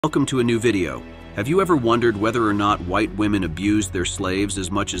Welcome to a new video. Have you ever wondered whether or not white women abused their slaves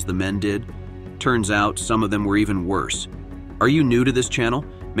as much as the men did? Turns out some of them were even worse. Are you new to this channel?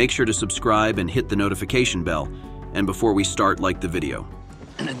 Make sure to subscribe and hit the notification bell. And before we start, like the video.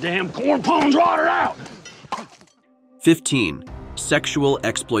 And the damn corn pond's rotted out! 15. Sexual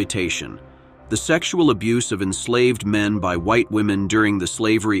exploitation. The sexual abuse of enslaved men by white women during the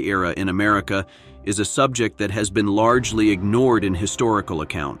slavery era in America is a subject that has been largely ignored in historical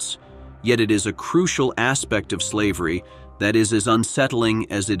accounts. Yet it is a crucial aspect of slavery that is as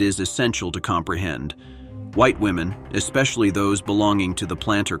unsettling as it is essential to comprehend. White women, especially those belonging to the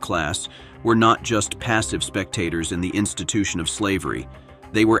planter class, were not just passive spectators in the institution of slavery.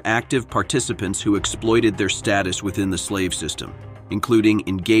 They were active participants who exploited their status within the slave system, including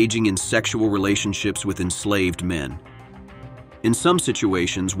engaging in sexual relationships with enslaved men. In some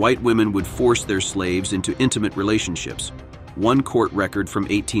situations, white women would force their slaves into intimate relationships. One court record from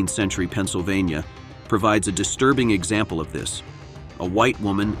 18th century Pennsylvania provides a disturbing example of this. A white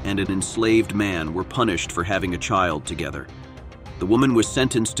woman and an enslaved man were punished for having a child together. The woman was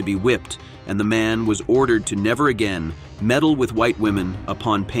sentenced to be whipped, and the man was ordered to never again meddle with white women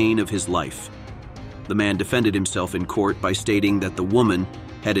upon pain of his life. The man defended himself in court by stating that the woman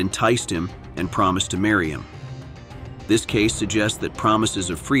had enticed him and promised to marry him. This case suggests that promises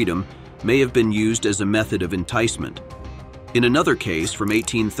of freedom may have been used as a method of enticement. In another case from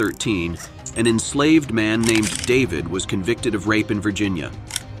 1813, an enslaved man named David was convicted of rape in Virginia.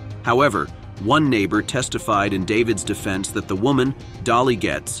 However, one neighbor testified in David's defense that the woman, Dolly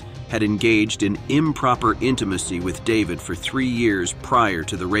Getz, had engaged in improper intimacy with David for 3 years prior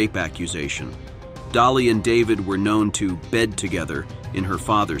to the rape accusation. Dolly and David were known to bed together in her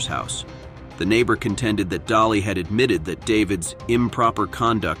father's house. The neighbor contended that Dolly had admitted that David's improper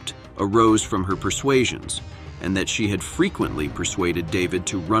conduct arose from her persuasions, and that she had frequently persuaded David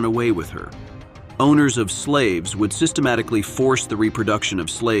to run away with her. Owners of slaves would systematically force the reproduction of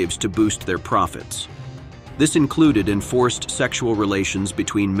slaves to boost their profits. This included enforced sexual relations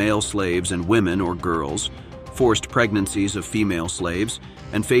between male slaves and women or girls, forced pregnancies of female slaves,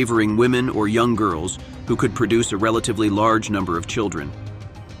 and favoring women or young girls who could produce a relatively large number of children.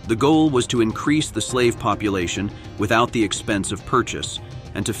 The goal was to increase the slave population without the expense of purchase,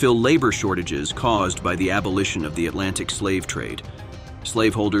 and to fill labor shortages caused by the abolition of the Atlantic slave trade.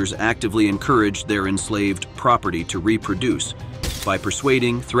 Slaveholders actively encouraged their enslaved property to reproduce by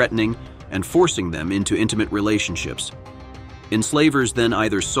persuading, threatening, and forcing them into intimate relationships. Enslavers then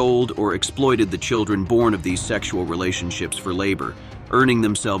either sold or exploited the children born of these sexual relationships for labor, earning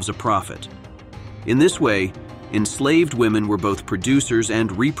themselves a profit. In this way, enslaved women were both producers and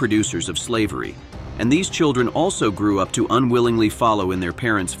reproducers of slavery, and these children also grew up to unwillingly follow in their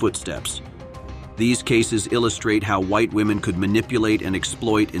parents' footsteps. These cases illustrate how white women could manipulate and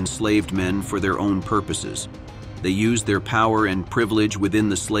exploit enslaved men for their own purposes. They used their power and privilege within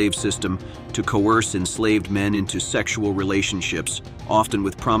the slave system to coerce enslaved men into sexual relationships, often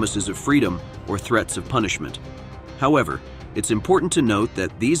with promises of freedom or threats of punishment. However, it's important to note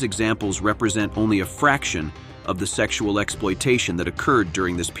that these examples represent only a fraction of the sexual exploitation that occurred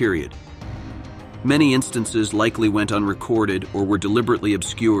during this period. Many instances likely went unrecorded or were deliberately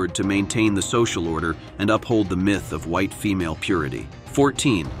obscured to maintain the social order and uphold the myth of white female purity.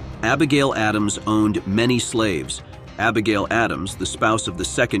 14. Abigail Adams owned many slaves. Abigail Adams, the spouse of the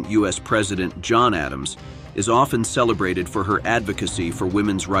second U.S. President John Adams, is often celebrated for her advocacy for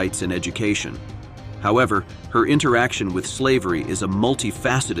women's rights and education. However, her interaction with slavery is a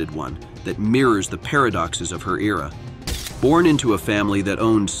multifaceted one that mirrors the paradoxes of her era. Born into a family that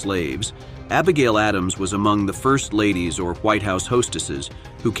owned slaves, Abigail Adams was among the first ladies or White House hostesses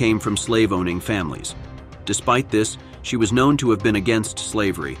who came from slave-owning families. Despite this, she was known to have been against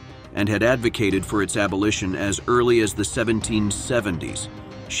slavery and had advocated for its abolition as early as the 1770s.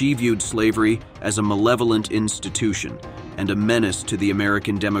 She viewed slavery as a malevolent institution and a menace to the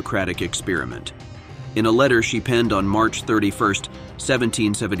American democratic experiment. In a letter she penned on March 31,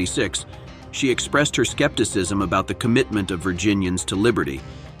 1776, she expressed her skepticism about the commitment of Virginians to liberty,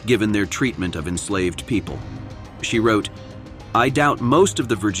 given their treatment of enslaved people. She wrote, "I doubt most of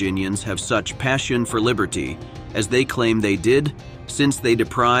the Virginians have such passion for liberty as they claim they did, since they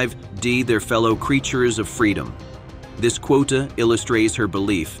deprive their fellow creatures of freedom." This quota illustrates her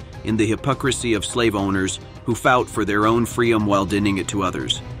belief in the hypocrisy of slave owners who tout for their own freedom while denying it to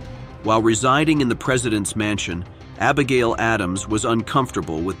others. While residing in the president's mansion, Abigail Adams was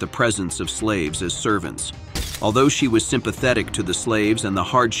uncomfortable with the presence of slaves as servants. Although she was sympathetic to the slaves and the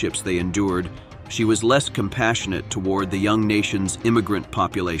hardships they endured, she was less compassionate toward the young nation's immigrant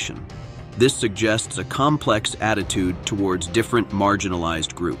population. This suggests a complex attitude towards different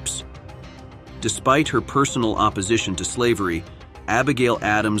marginalized groups. Despite her personal opposition to slavery, Abigail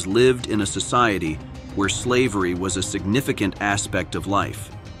Adams lived in a society where slavery was a significant aspect of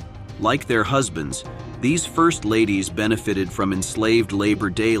life. Like their husbands, these first ladies benefited from enslaved labor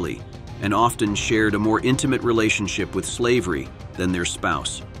daily and often shared a more intimate relationship with slavery than their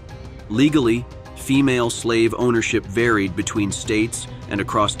spouse. Legally, female slave ownership varied between states and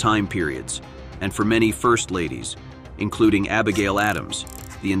across time periods, and for many first ladies, including Abigail Adams,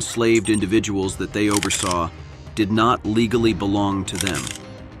 the enslaved individuals that they oversaw did not legally belong to them.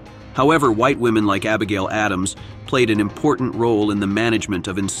 However, white women like Abigail Adams played an important role in the management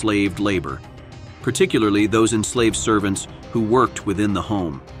of enslaved labor, particularly those enslaved servants who worked within the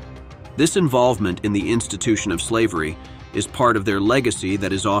home. This involvement in the institution of slavery is part of their legacy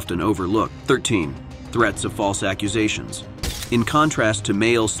that is often overlooked. 13. Threats of false accusations. In contrast to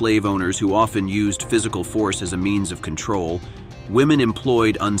male slave owners who often used physical force as a means of control, women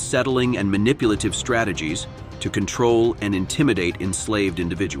employed unsettling and manipulative strategies to control and intimidate enslaved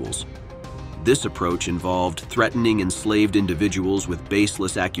individuals. This approach involved threatening enslaved individuals with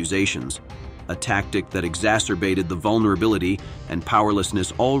baseless accusations, a tactic that exacerbated the vulnerability and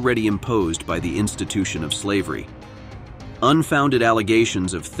powerlessness already imposed by the institution of slavery. Unfounded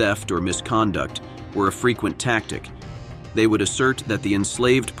allegations of theft or misconduct were a frequent tactic. They would assert that the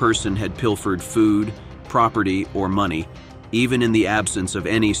enslaved person had pilfered food, property, or money, even in the absence of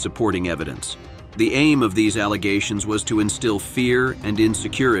any supporting evidence. The aim of these allegations was to instill fear and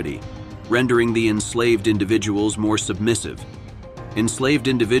insecurity, rendering the enslaved individuals more submissive. Enslaved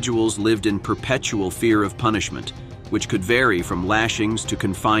individuals lived in perpetual fear of punishment, which could vary from lashings to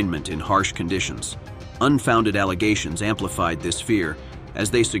confinement in harsh conditions. Unfounded allegations amplified this fear,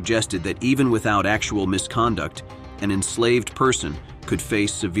 as they suggested that even without actual misconduct, an enslaved person could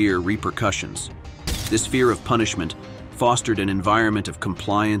face severe repercussions. This fear of punishment fostered an environment of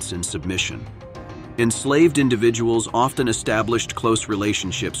compliance and submission. Enslaved individuals often established close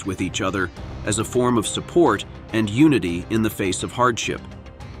relationships with each other as a form of support and unity in the face of hardship.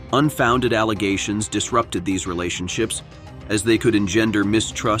 Unfounded allegations disrupted these relationships, as they could engender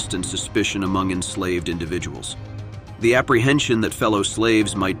mistrust and suspicion among enslaved individuals. The apprehension that fellow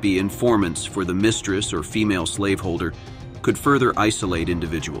slaves might be informants for the mistress or female slaveholder could further isolate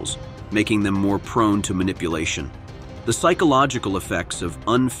individuals, making them more prone to manipulation. The psychological effects of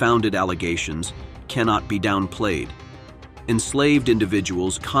unfounded allegations cannot be downplayed. Enslaved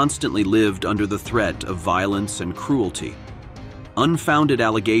individuals constantly lived under the threat of violence and cruelty. Unfounded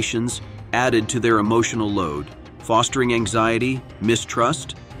allegations added to their emotional load, fostering anxiety,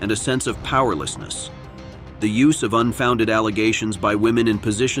 mistrust, and a sense of powerlessness. The use of unfounded allegations by women in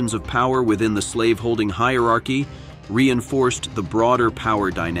positions of power within the slaveholding hierarchy reinforced the broader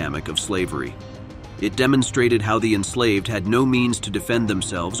power dynamic of slavery. It demonstrated how the enslaved had no means to defend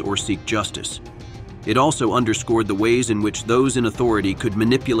themselves or seek justice. It also underscored the ways in which those in authority could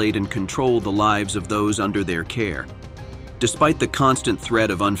manipulate and control the lives of those under their care. Despite the constant threat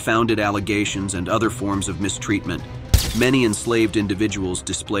of unfounded allegations and other forms of mistreatment, many enslaved individuals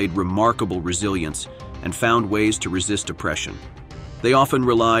displayed remarkable resilience and found ways to resist oppression. They often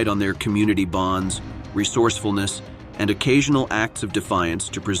relied on their community bonds, resourcefulness, and occasional acts of defiance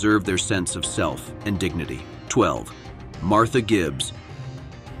to preserve their sense of self and dignity. 12. Martha Gibbs.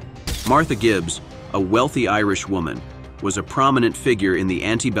 Martha Gibbs, a wealthy Irish woman, was a prominent figure in the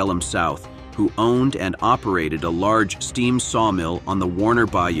antebellum South who owned and operated a large steam sawmill on the Warner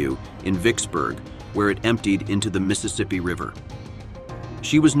Bayou in Vicksburg, where it emptied into the Mississippi River.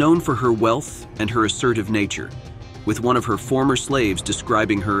 She was known for her wealth and her assertive nature, with one of her former slaves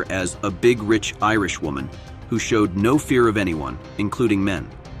describing her as a big, rich Irish woman who showed no fear of anyone, including men.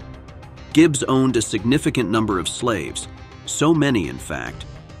 Gibbs owned a significant number of slaves, so many, in fact,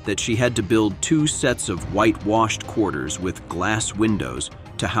 that she had to build 2 sets of whitewashed quarters with glass windows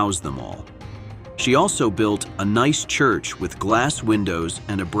to house them all. She also built a nice church with glass windows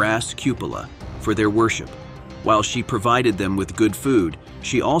and a brass cupola for their worship. While she provided them with good food,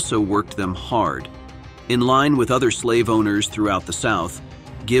 she also worked them hard. In line with other slave owners throughout the South,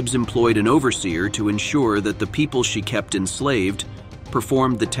 Gibbs employed an overseer to ensure that the people she kept enslaved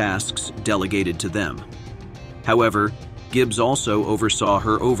performed the tasks delegated to them. However, Gibbs also oversaw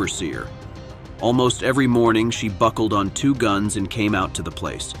her overseer. Almost every morning, she buckled on 2 guns and came out to the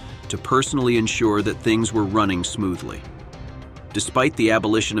place to personally ensure that things were running smoothly. Despite the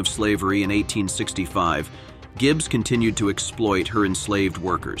abolition of slavery in 1865, Gibbs continued to exploit her enslaved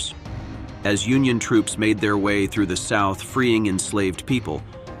workers. As Union troops made their way through the South freeing enslaved people,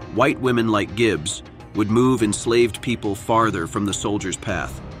 white women like Gibbs would move enslaved people farther from the soldiers'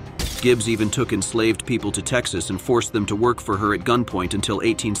 path. Gibbs even took enslaved people to Texas and forced them to work for her at gunpoint until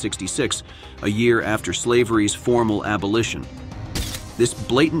 1866, a year after slavery's formal abolition. This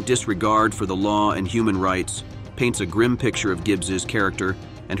blatant disregard for the law and human rights paints a grim picture of Gibbs's character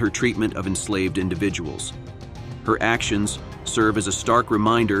and her treatment of enslaved individuals. Her actions serve as a stark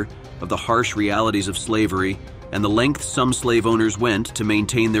reminder of the harsh realities of slavery and the lengths some slave owners went to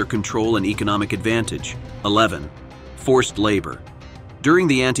maintain their control and economic advantage. 11. Forced labor. During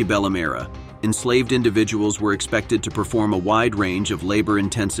the antebellum era, enslaved individuals were expected to perform a wide range of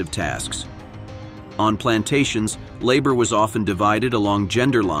labor-intensive tasks. On plantations, labor was often divided along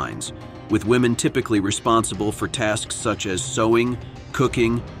gender lines, with women typically responsible for tasks such as sewing,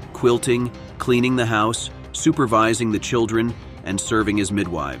 cooking, quilting, cleaning the house, supervising the children, and serving as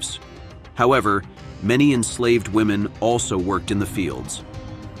midwives. However, many enslaved women also worked in the fields.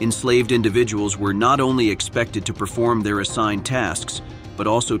 Enslaved individuals were not only expected to perform their assigned tasks, but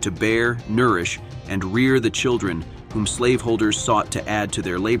also to bear, nourish, and rear the children whom slaveholders sought to add to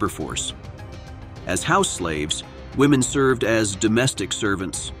their labor force. As house slaves, women served as domestic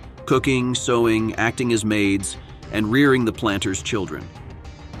servants, cooking, sewing, acting as maids, and rearing the planters' children.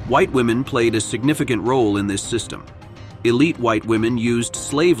 White women played a significant role in this system. Elite white women used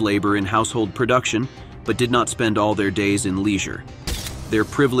slave labor in household production, but did not spend all their days in leisure. Their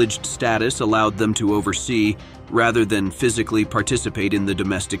privileged status allowed them to oversee, rather than physically participate in the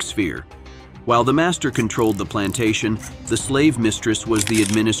domestic sphere. While the master controlled the plantation, the slave mistress was the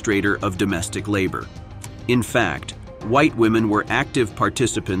administrator of domestic labor. In fact, white women were active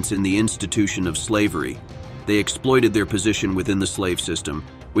participants in the institution of slavery. They exploited their position within the slave system,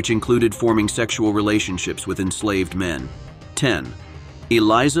 which included forming sexual relationships with enslaved men. 10.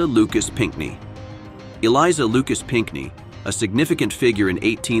 Eliza Lucas Pinckney. Eliza Lucas Pinckney, a significant figure in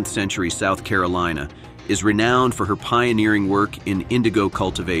 18th century South Carolina, is renowned for her pioneering work in indigo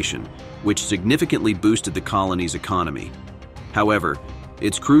cultivation, which significantly boosted the colony's economy. However,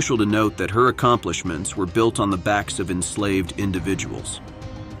 it's crucial to note that her accomplishments were built on the backs of enslaved individuals.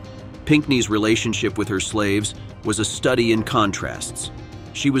 Pinckney's relationship with her slaves was a study in contrasts.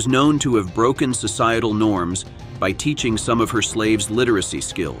 She was known to have broken societal norms by teaching some of her slaves literacy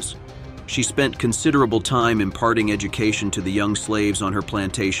skills. She spent considerable time imparting education to the young slaves on her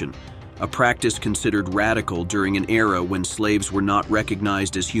plantation, a practice considered radical during an era when slaves were not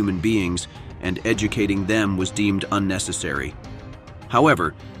recognized as human beings and educating them was deemed unnecessary.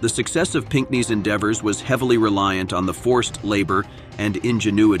 However, the success of Pinckney's endeavors was heavily reliant on the forced labor and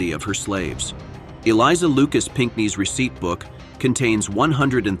ingenuity of her slaves. Eliza Lucas Pinckney's receipt book contains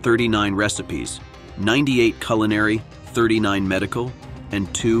 139 recipes, 98 culinary, 39 medical,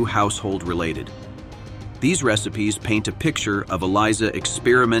 and 2 household related. These recipes paint a picture of Eliza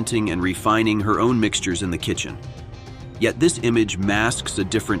experimenting and refining her own mixtures in the kitchen. Yet this image masks a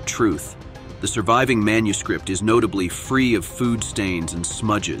different truth. The surviving manuscript is notably free of food stains and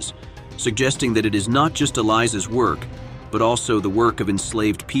smudges, suggesting that it is not just Eliza's work, but also the work of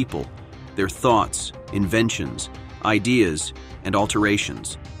enslaved people, their thoughts, inventions, ideas, and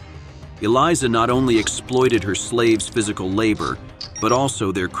alterations. Eliza not only exploited her slaves' physical labor, but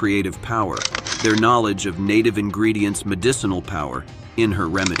also their creative power, their knowledge of native ingredients' medicinal power in her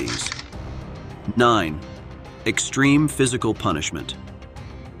remedies. 9. Extreme physical punishment.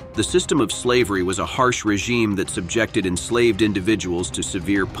 The system of slavery was a harsh regime that subjected enslaved individuals to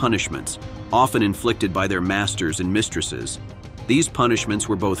severe punishments, often inflicted by their masters and mistresses. These punishments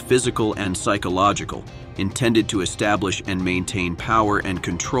were both physical and psychological, intended to establish and maintain power and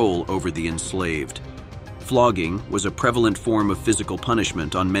control over the enslaved. Flogging was a prevalent form of physical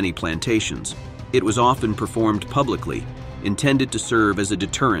punishment on many plantations. It was often performed publicly, intended to serve as a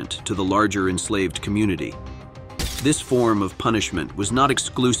deterrent to the larger enslaved community. This form of punishment was not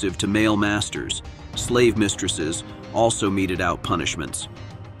exclusive to male masters. Slave mistresses also meted out punishments.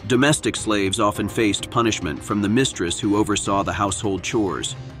 Domestic slaves often faced punishment from the mistress who oversaw the household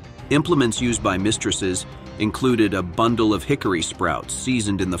chores. Implements used by mistresses included a bundle of hickory sprouts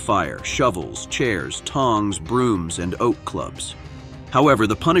seasoned in the fire, shovels, chairs, tongs, brooms, and oak clubs. However,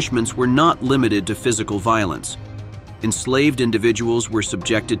 the punishments were not limited to physical violence. Enslaved individuals were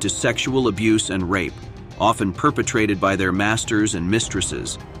subjected to sexual abuse and rape, often perpetrated by their masters and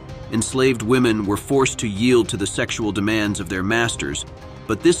mistresses. Enslaved women were forced to yield to the sexual demands of their masters,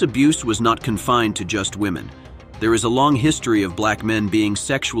 but this abuse was not confined to just women. There is a long history of black men being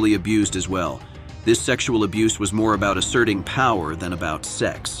sexually abused as well. This sexual abuse was more about asserting power than about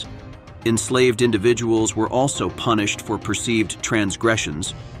sex. Enslaved individuals were also punished for perceived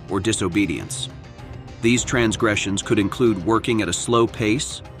transgressions or disobedience. These transgressions could include working at a slow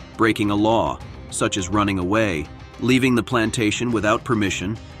pace, breaking a law, such as running away, leaving the plantation without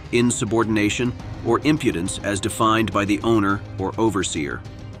permission, insubordination, or impudence as defined by the owner or overseer.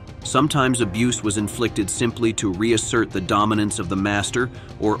 Sometimes abuse was inflicted simply to reassert the dominance of the master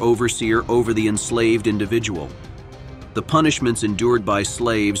or overseer over the enslaved individual. The punishments endured by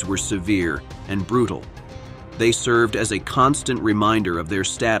slaves were severe and brutal. They served as a constant reminder of their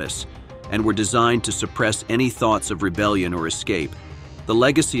status and were designed to suppress any thoughts of rebellion or escape. The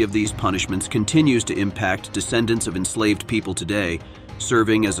legacy of these punishments continues to impact descendants of enslaved people today,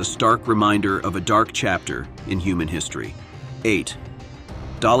 serving as a stark reminder of a dark chapter in human history. 8.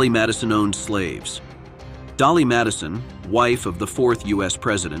 Dolly Madison owned slaves. Dolly Madison, wife of the 4th U.S.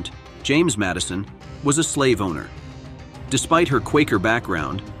 President, James Madison, was a slave owner. Despite her Quaker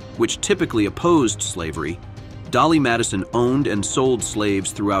background, which typically opposed slavery, Dolly Madison owned and sold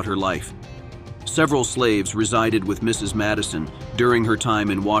slaves throughout her life. Several slaves resided with Mrs. Madison during her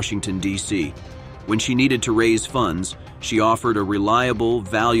time in Washington, D.C. When she needed to raise funds, she offered a reliable,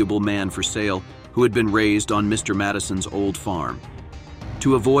 valuable man for sale who had been raised on Mr. Madison's old farm.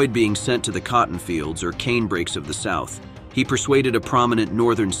 To avoid being sent to the cotton fields or canebrakes of the South, he persuaded a prominent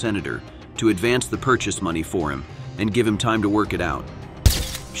Northern senator to advance the purchase money for him and give him time to work it out.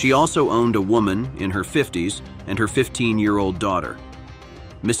 She also owned a woman in her 50s and her 15-year-old daughter.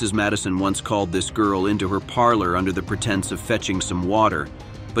 Mrs. Madison once called this girl into her parlor under the pretense of fetching some water,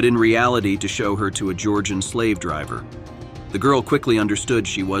 but in reality to show her to a Georgian slave driver. The girl quickly understood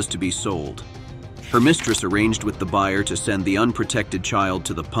she was to be sold. Her mistress arranged with the buyer to send the unprotected child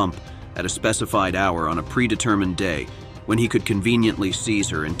to the pump at a specified hour on a predetermined day when he could conveniently seize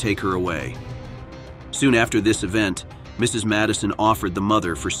her and take her away. Soon after this event, Mrs. Madison offered the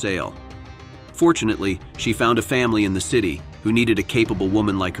mother for sale. Fortunately, she found a family in the city who needed a capable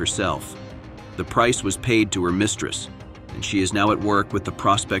woman like herself. The price was paid to her mistress, and she is now at work with the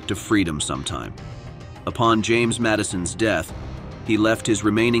prospect of freedom sometime. Upon James Madison's death, he left his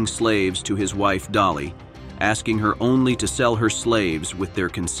remaining slaves to his wife Dolly, asking her only to sell her slaves with their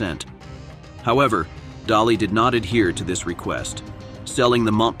consent. However, Dolly did not adhere to this request, selling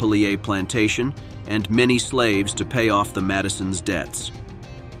the Montpelier plantation and many slaves to pay off the Madisons' debts.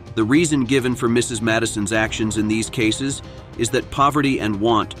 The reason given for Mrs. Madison's actions in these cases is that poverty and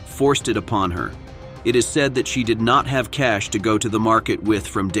want forced it upon her. It is said that she did not have cash to go to the market with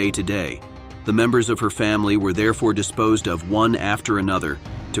from day to day. The members of her family were therefore disposed of one after another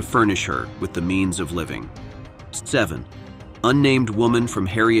to furnish her with the means of living. 7. Unnamed woman from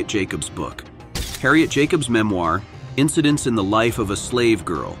Harriet Jacobs' book. Harriet Jacobs' memoir, Incidents in the Life of a Slave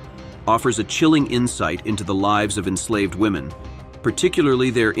Girl, offers a chilling insight into the lives of enslaved women,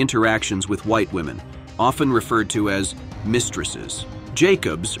 particularly their interactions with white women, often referred to as mistresses.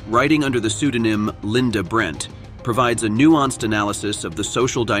 Jacobs, writing under the pseudonym Linda Brent, provides a nuanced analysis of the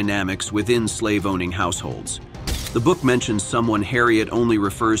social dynamics within slave-owning households. The book mentions someone Harriet only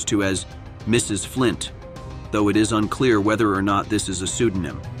refers to as Mrs. Flint, though it is unclear whether or not this is a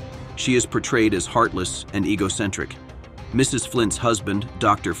pseudonym. She is portrayed as heartless and egocentric. Mrs. Flint's husband,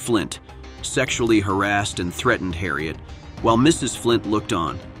 Dr. Flint, sexually harassed and threatened Harriet, while Mrs. Flint looked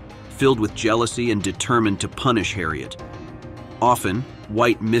on, filled with jealousy and determined to punish Harriet. Often,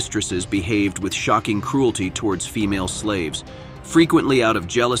 white mistresses behaved with shocking cruelty towards female slaves, frequently out of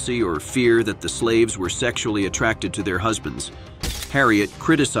jealousy or fear that the slaves were sexually attracted to their husbands. Harriet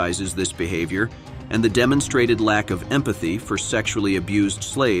criticizes this behavior and the demonstrated lack of empathy for sexually abused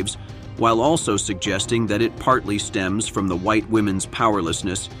slaves, while also suggesting that it partly stems from the white women's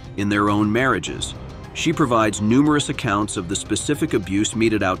powerlessness in their own marriages. She provides numerous accounts of the specific abuse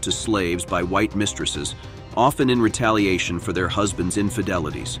meted out to slaves by white mistresses, often in retaliation for their husbands'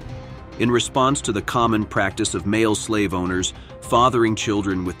 infidelities. In response to the common practice of male slave owners fathering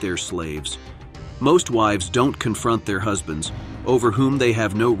children with their slaves, most wives don't confront their husbands, over whom they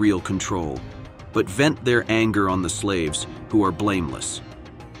have no real control, but vent their anger on the slaves, who are blameless.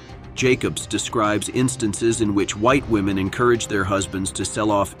 Jacobs describes instances in which white women encourage their husbands to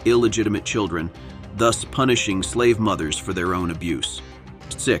sell off illegitimate children, thus punishing slave mothers for their own abuse.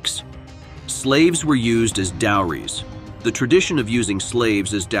 6. Slaves were used as dowries. The tradition of using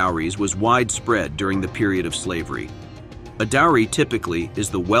slaves as dowries was widespread during the period of slavery. A dowry typically is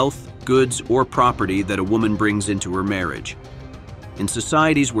the wealth, goods, or property that a woman brings into her marriage. In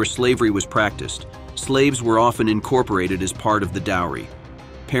societies where slavery was practiced, slaves were often incorporated as part of the dowry.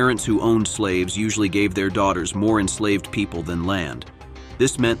 Parents who owned slaves usually gave their daughters more enslaved people than land.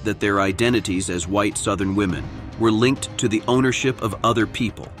 This meant that their identities as white Southern women were linked to the ownership of other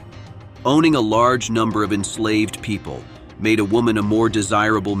people. Owning a large number of enslaved people made a woman a more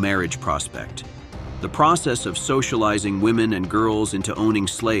desirable marriage prospect. The process of socializing women and girls into owning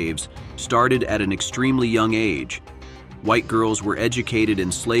slaves started at an extremely young age. White girls were educated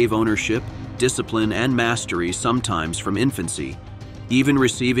in slave ownership, discipline, and mastery, sometimes from infancy, even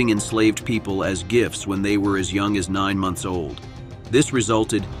receiving enslaved people as gifts when they were as young as 9 months old. This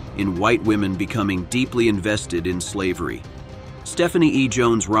resulted in white women becoming deeply invested in slavery. Stephanie E.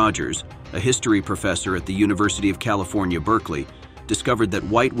 Jones Rogers, a history professor at the University of California, Berkeley, discovered that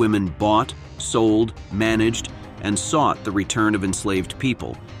white women bought, sold, managed, and sought the return of enslaved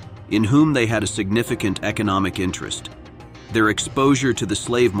people, in whom they had a significant economic interest. Their exposure to the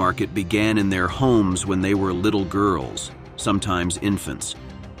slave market began in their homes when they were little girls, sometimes infants.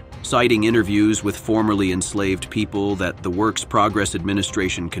 Citing interviews with formerly enslaved people that the Works Progress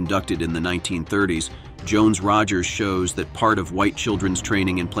Administration conducted in the 1930s, Jones Rogers shows that part of white children's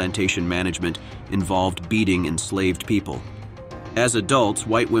training in plantation management involved beating enslaved people. As adults,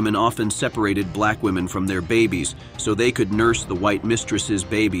 white women often separated black women from their babies so they could nurse the white mistress's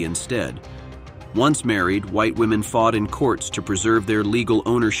baby instead. Once married, white women fought in courts to preserve their legal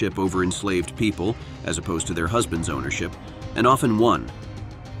ownership over enslaved people, as opposed to their husband's ownership, and often won.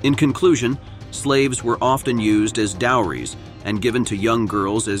 In conclusion, slaves were often used as dowries and given to young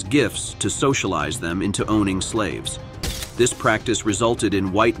girls as gifts to socialize them into owning slaves. This practice resulted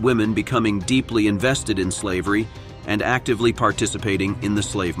in white women becoming deeply invested in slavery and actively participating in the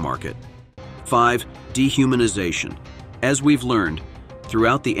slave market. 5. Dehumanization. As we've learned,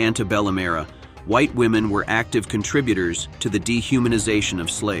 throughout the antebellum era, white women were active contributors to the dehumanization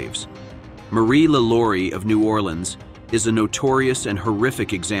of slaves. Marie LaLaurie of New Orleans is a notorious and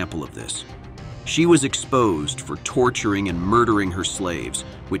horrific example of this. She was exposed for torturing and murdering her slaves,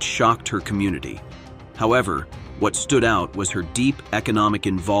 which shocked her community. However, what stood out was her deep economic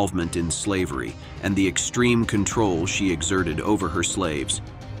involvement in slavery and the extreme control she exerted over her slaves.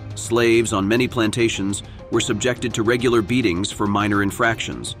 Slaves on many plantations were subjected to regular beatings for minor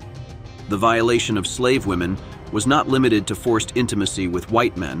infractions. The violation of slave women was not limited to forced intimacy with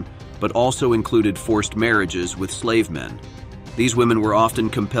white men, but also included forced marriages with slave men. These women were often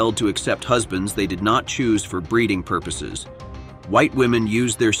compelled to accept husbands they did not choose for breeding purposes. White women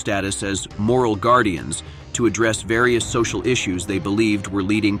used their status as moral guardians to address various social issues they believed were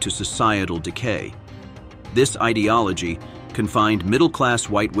leading to societal decay. This ideology confined middle-class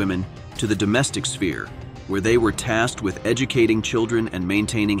white women to the domestic sphere, where they were tasked with educating children and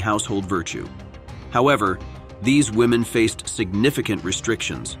maintaining household virtue. However, these women faced significant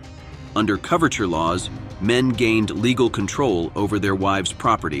restrictions. Under coverture laws, men gained legal control over their wives'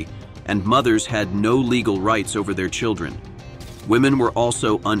 property, and mothers had no legal rights over their children. Women were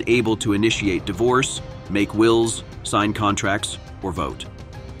also unable to initiate divorce, make wills, sign contracts, or vote.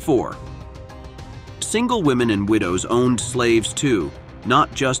 4. Single women and widows owned slaves too,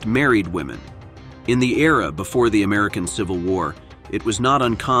 not just married women. In the era before the American Civil War, it was not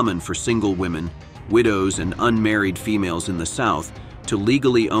uncommon for single women, widows, and unmarried females in the South to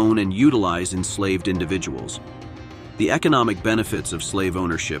legally own and utilize enslaved individuals. The economic benefits of slave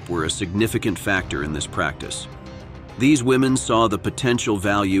ownership were a significant factor in this practice. These women saw the potential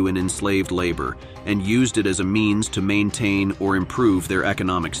value in enslaved labor and used it as a means to maintain or improve their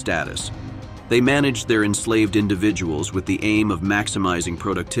economic status. They managed their enslaved individuals with the aim of maximizing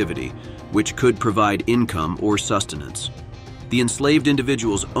productivity, which could provide income or sustenance. The enslaved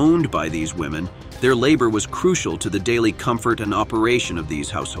individuals owned by these women, their labor was crucial to the daily comfort and operation of these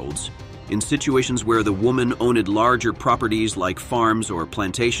households. In situations where the woman owned larger properties like farms or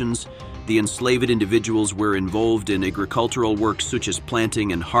plantations, the enslaved individuals were involved in agricultural work such as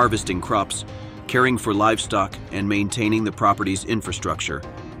planting and harvesting crops, caring for livestock, and maintaining the property's infrastructure.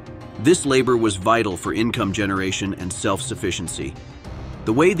 This labor was vital for income generation and self-sufficiency.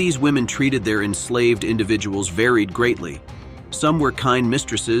 The way these women treated their enslaved individuals varied greatly. Some were kind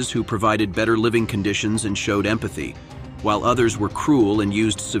mistresses who provided better living conditions and showed empathy, while others were cruel and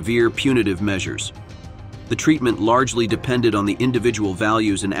used severe punitive measures. The treatment largely depended on the individual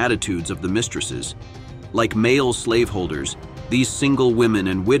values and attitudes of the mistresses. Like male slaveholders, these single women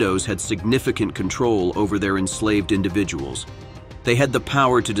and widows had significant control over their enslaved individuals. They had the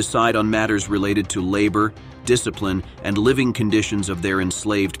power to decide on matters related to labor, discipline, and living conditions of their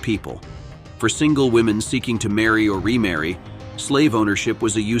enslaved people. For single women seeking to marry or remarry, slave ownership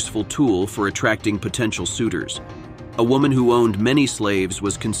was a useful tool for attracting potential suitors. A woman who owned many slaves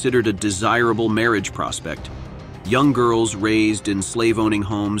was considered a desirable marriage prospect. Young girls raised in slave-owning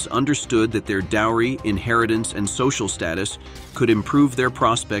homes understood that their dowry, inheritance, and social status could improve their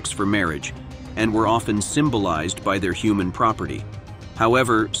prospects for marriage, and were often symbolized by their human property.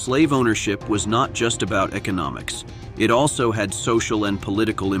 However, slave ownership was not just about economics. It also had social and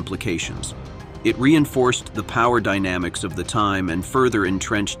political implications. It reinforced the power dynamics of the time and further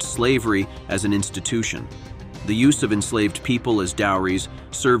entrenched slavery as an institution. The use of enslaved people as dowries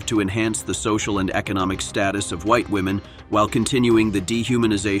served to enhance the social and economic status of white women while continuing the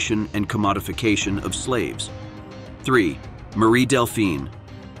dehumanization and commodification of slaves. 3. Marie Delphine.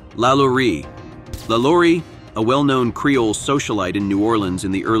 LaLaurie. LaLaurie, a well-known Creole socialite in New Orleans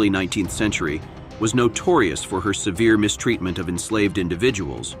in the early 19th century, was notorious for her severe mistreatment of enslaved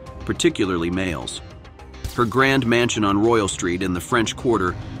individuals, particularly males. Her grand mansion on Royal Street in the French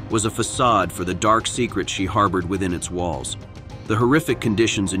Quarter was a facade for the dark secret she harbored within its walls. The horrific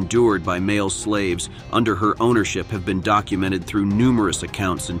conditions endured by male slaves under her ownership have been documented through numerous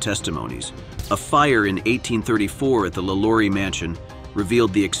accounts and testimonies. A fire in 1834 at the LaLaurie mansion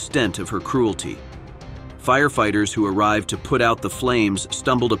revealed the extent of her cruelty. Firefighters who arrived to put out the flames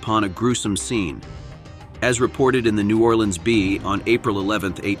stumbled upon a gruesome scene. As reported in the New Orleans Bee on April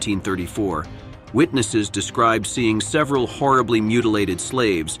 11, 1834, witnesses described seeing several horribly mutilated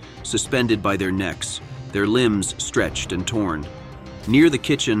slaves suspended by their necks, their limbs stretched and torn. Near the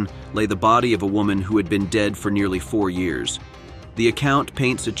kitchen lay the body of a woman who had been dead for nearly 4 years. The account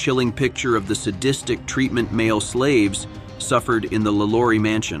paints a chilling picture of the sadistic treatment male slaves suffered in the LaLaurie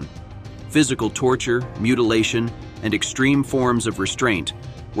mansion. Physical torture, mutilation, and extreme forms of restraint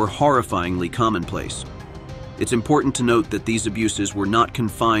were horrifyingly commonplace. It's important to note that these abuses were not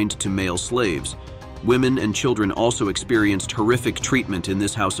confined to male slaves. Women and children also experienced horrific treatment in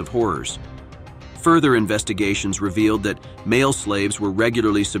this house of horrors. Further investigations revealed that male slaves were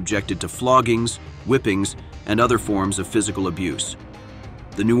regularly subjected to floggings, whippings, and other forms of physical abuse.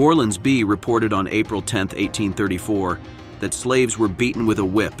 The New Orleans Bee reported on April 10, 1834, that slaves were beaten with a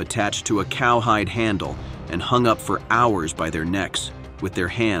whip attached to a cowhide handle and hung up for hours by their necks, with their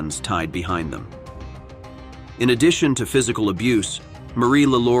hands tied behind them. In addition to physical abuse, Marie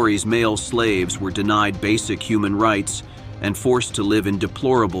LaLaurie's male slaves were denied basic human rights and forced to live in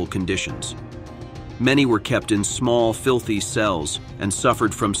deplorable conditions. Many were kept in small, filthy cells and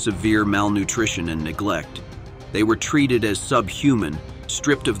suffered from severe malnutrition and neglect. They were treated as subhuman,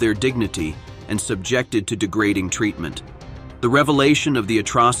 stripped of their dignity, and subjected to degrading treatment. The revelation of the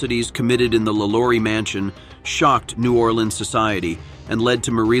atrocities committed in the LaLaurie mansion shocked New Orleans society and led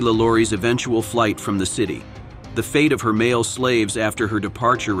to Marie LaLaurie's eventual flight from the city. The fate of her male slaves after her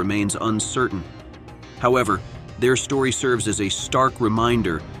departure remains uncertain. However, their story serves as a stark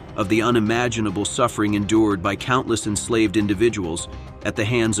reminder of the unimaginable suffering endured by countless enslaved individuals at the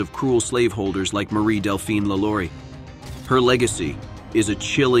hands of cruel slaveholders like Marie Delphine LaLaurie. Her legacy is a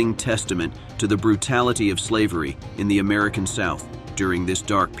chilling testament to the brutality of slavery in the American South during this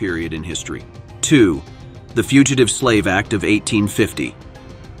dark period in history. 2. The Fugitive Slave Act of 1850.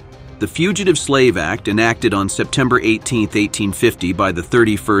 The Fugitive Slave Act, enacted on September 18, 1850 by the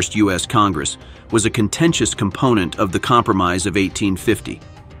 31st U.S. Congress, was a contentious component of the Compromise of 1850.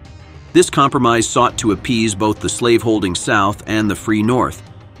 This compromise sought to appease both the slaveholding South and the Free North.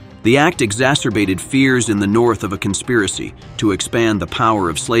 The act exacerbated fears in the North of a conspiracy to expand the power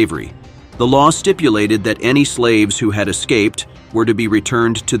of slavery. The law stipulated that any slaves who had escaped were to be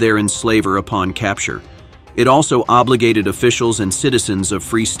returned to their enslaver upon capture. It also obligated officials and citizens of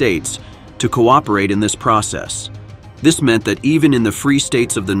free states to cooperate in this process. This meant that even in the free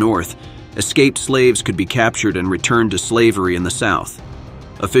states of the North, escaped slaves could be captured and returned to slavery in the South.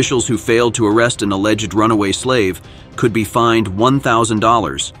 Officials who failed to arrest an alleged runaway slave could be fined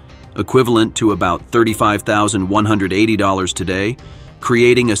 $1,000, equivalent to about $35,180 today,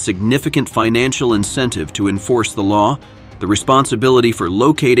 creating a significant financial incentive to enforce the law. The responsibility for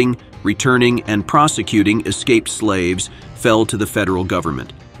locating, returning, and prosecuting escaped slaves fell to the federal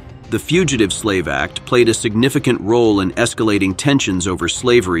government. The Fugitive Slave Act played a significant role in escalating tensions over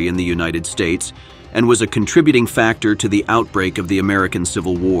slavery in the United States and was a contributing factor to the outbreak of the American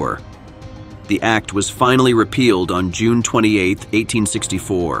Civil War. The act was finally repealed on June 28,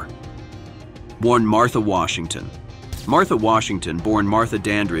 1864. Born Martha Washington. Martha Washington, born Martha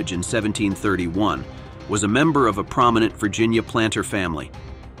Dandridge in 1731, was a member of a prominent Virginia planter family.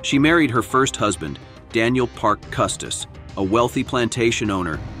 She married her first husband, Daniel Park Custis, a wealthy plantation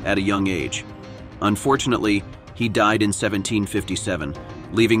owner, at a young age. Unfortunately, he died in 1757,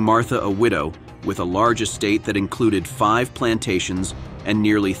 leaving Martha a widow with a large estate that included 5 plantations and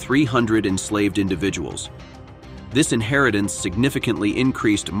nearly 300 enslaved individuals. This inheritance significantly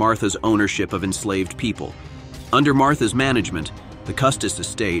increased Martha's ownership of enslaved people. Under Martha's management, the Custis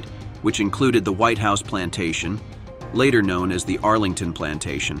estate, which included the White House Plantation, later known as the Arlington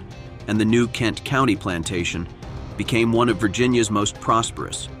Plantation, and the New Kent County Plantation, became one of Virginia's most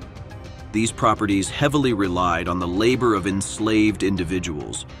prosperous. These properties heavily relied on the labor of enslaved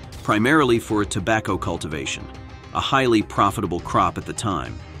individuals, primarily for tobacco cultivation, a highly profitable crop at the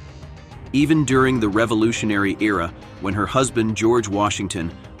time. Even during the Revolutionary era, when her husband, George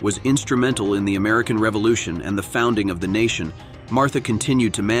Washington, was instrumental in the American Revolution and the founding of the nation, Martha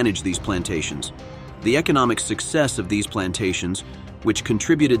continued to manage these plantations. The economic success of these plantations, which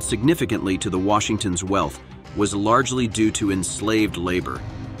contributed significantly to the Washingtons' wealth, was largely due to enslaved labor.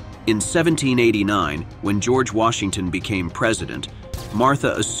 In 1789, when George Washington became president,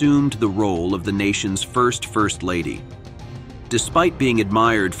 Martha assumed the role of the nation's First Lady. Despite being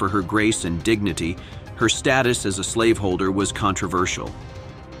admired for her grace and dignity, her status as a slaveholder was controversial.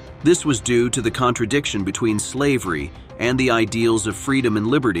 This was due to the contradiction between slavery and the ideals of freedom and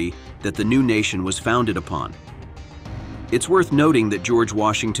liberty that the new nation was founded upon. It's worth noting that George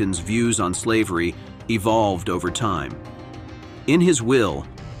Washington's views on slavery evolved over time. In his will,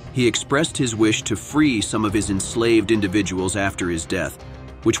 he expressed his wish to free some of his enslaved individuals after his death,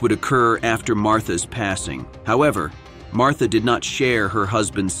 which would occur after Martha's passing. However, Martha did not share her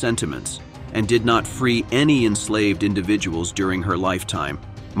husband's sentiments and did not free any enslaved individuals during her lifetime.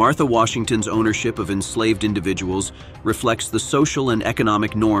 Martha Washington's ownership of enslaved individuals reflects the social and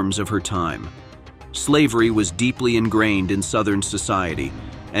economic norms of her time. Slavery was deeply ingrained in Southern society,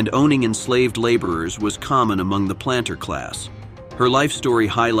 and owning enslaved laborers was common among the planter class. Her life story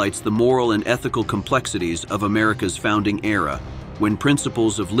highlights the moral and ethical complexities of America's founding era, when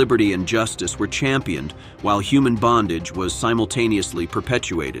principles of liberty and justice were championed while human bondage was simultaneously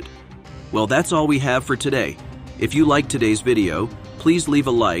perpetuated. Well, that's all we have for today. If you liked today's video, please leave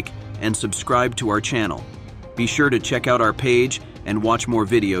a like and subscribe to our channel. Be sure to check out our page and watch more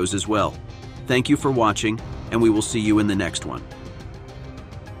videos as well. Thank you for watching, and we will see you in the next one.